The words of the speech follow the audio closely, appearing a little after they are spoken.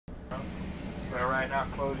We're right now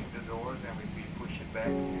closing the doors and we'll be pushing back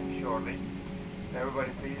shortly.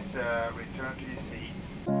 Everybody please return to your seat.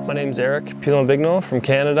 My name's Eric PILON-BIGNELL from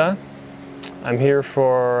Canada. I'm here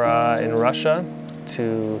in Russia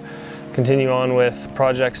to continue on with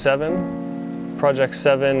PROJECT7.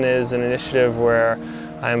 PROJECT7 is an initiative where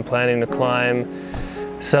I am planning to climb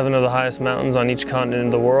 7 of the highest mountains on each continent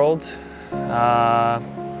of the world.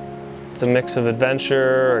 It's a mix of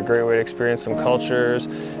adventure, a great way to experience some cultures,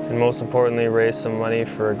 and most importantly raise some money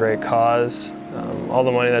for a great cause. All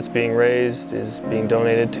the money that's being raised is being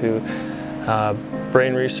donated to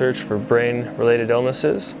brain research for brain-related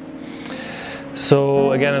illnesses.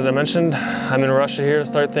 So again, as I mentioned, I'm in Russia here to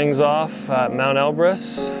start things off at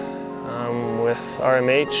Mt.Elbrus with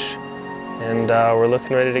RMH, and we're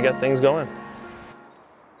looking ready to get things going.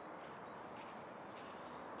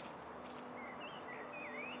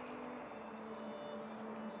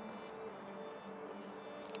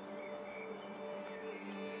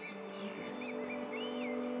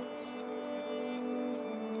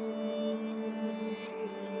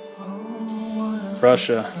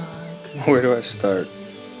 Russia. Where do I start?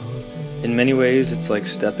 In many ways, it's like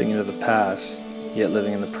stepping into the past, yet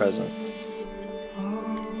living in the present.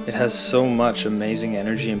 It has so much amazing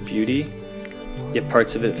energy and beauty, yet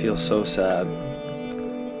parts of it feel so sad.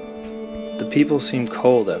 The people seemed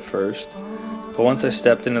cold at first, but once I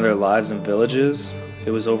stepped into their lives and villages,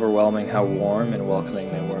 it was overwhelming how warm and welcoming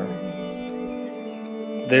they were.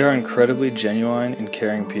 They are incredibly genuine and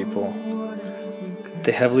caring people.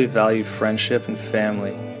 They heavily valued friendship and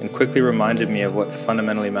family, and quickly reminded me of what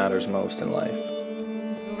fundamentally matters most in life.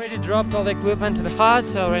 We already dropped all the equipment to the hut,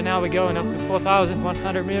 so right now we're going up to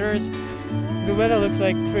 4,100 meters. The weather looks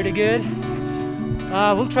like pretty good.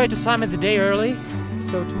 We'll try to summit the day early,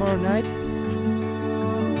 so tomorrow night.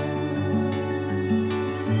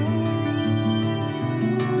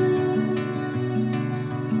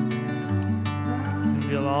 It'll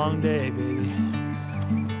be a long day, baby.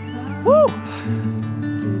 Woo!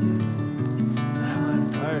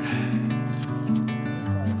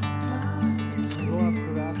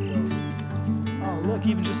 Oh, look,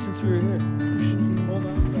 even just since we were here. Hold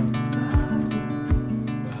on.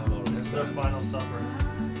 This is our final supper.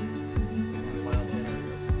 Final dinner.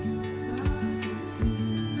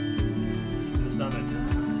 To the summit.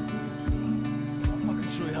 I'm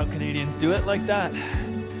gonna show you how Canadians do it like that. Nice.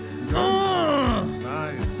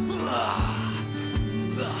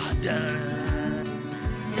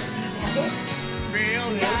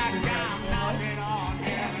 Feels like I'm knocking on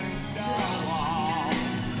heaven's door.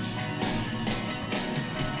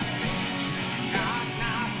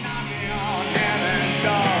 Knocking on heaven's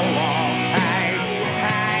door. Hey,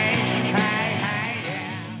 hey, hey, hey,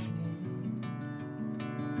 Yeah.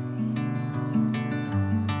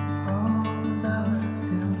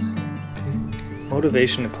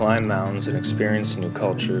 Motivation to climb mountains and experience new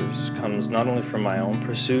cultures comes not only from my own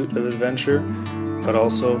pursuit of adventure, but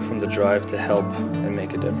also from the drive to help and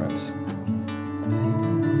make a difference.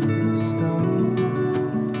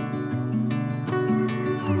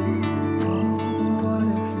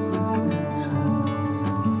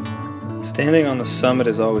 Standing on the summit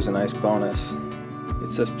is always a nice bonus.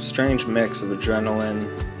 It's a strange mix of adrenaline,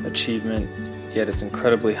 achievement, yet it's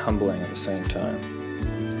incredibly humbling at the same time.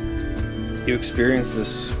 You experience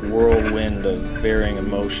this whirlwind of varying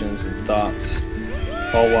emotions and thoughts,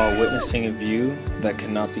 all while witnessing a view that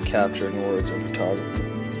cannot be captured in words or photography.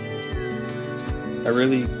 I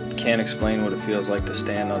really can't explain what it feels like to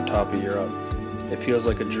stand on top of Europe. It feels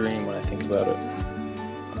like a dream when I think about it.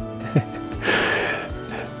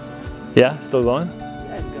 Yeah, still going?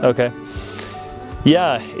 Yeah, it's good. Okay.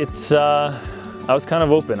 Yeah, it's I was kind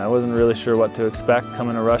of open. I wasn't really sure what to expect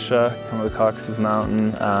coming to Russia, coming to the Caucasus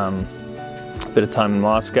Mountain. A bit of time in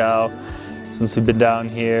Moscow. Since we've been down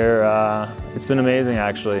here, it's been amazing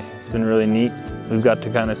actually. It's been really neat. We've got to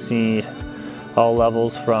kind of see all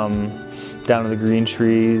levels from down to the green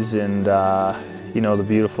trees and you know, the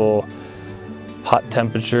beautiful hot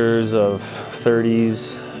temperatures of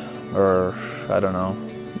 30s or I don't know,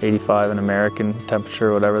 85 in American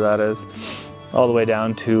temperature, whatever that is, all the way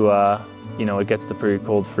down to you know, it gets to pretty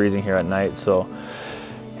cold freezing here at night. So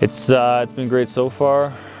it's been great so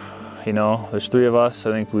far. You know, there's 3 of us.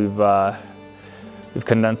 I think we've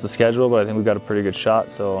condensed the schedule, but I think we've got a pretty good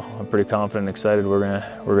shot. So I'm pretty confident and excited we're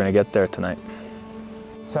gonna get there tonight.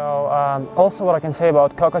 So also what I can say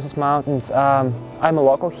about Caucasus Mountains, I'm a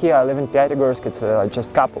local here. I live in Mt.Elbrus. It's just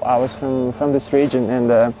a couple hours from this region,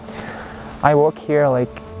 and I work here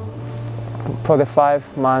like for the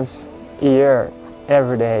 5 months a year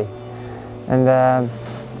every day, and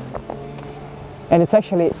it's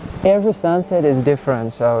actually every sunset is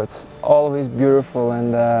different, so it's always beautiful,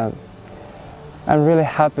 and I'm really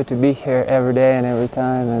happy to be here every day and every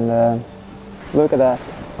time, and look at that.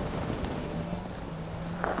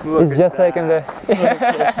 It's just like in the...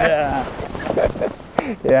 Yeah.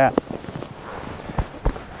 Yeah.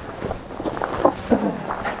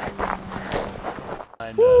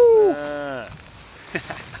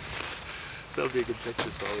 That'll be a good picture,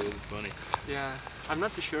 probably. It'll be funny. Yeah, I'm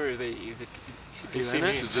not too sure if it You see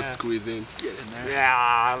me? Should just squeeze in. Get in there.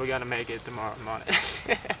 Yeah, we're gonna make it tomorrow morning.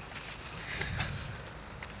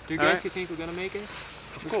 Do you guys think we're gonna make it?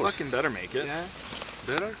 Of course. Fucking better make it. Yeah?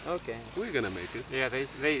 Better? Okay. We're gonna make it. Yeah, they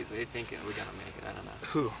think we're gonna make it, I don't know.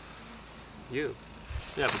 Who? You.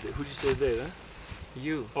 Yeah, but who'd you say they, huh?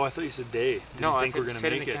 You. Oh, I thought you said they. No, I think we're gonna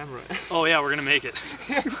make the it. camera. Oh yeah, we're gonna make it.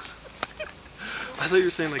 I thought you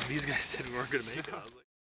were saying like these guys said we weren't gonna make it. I was like,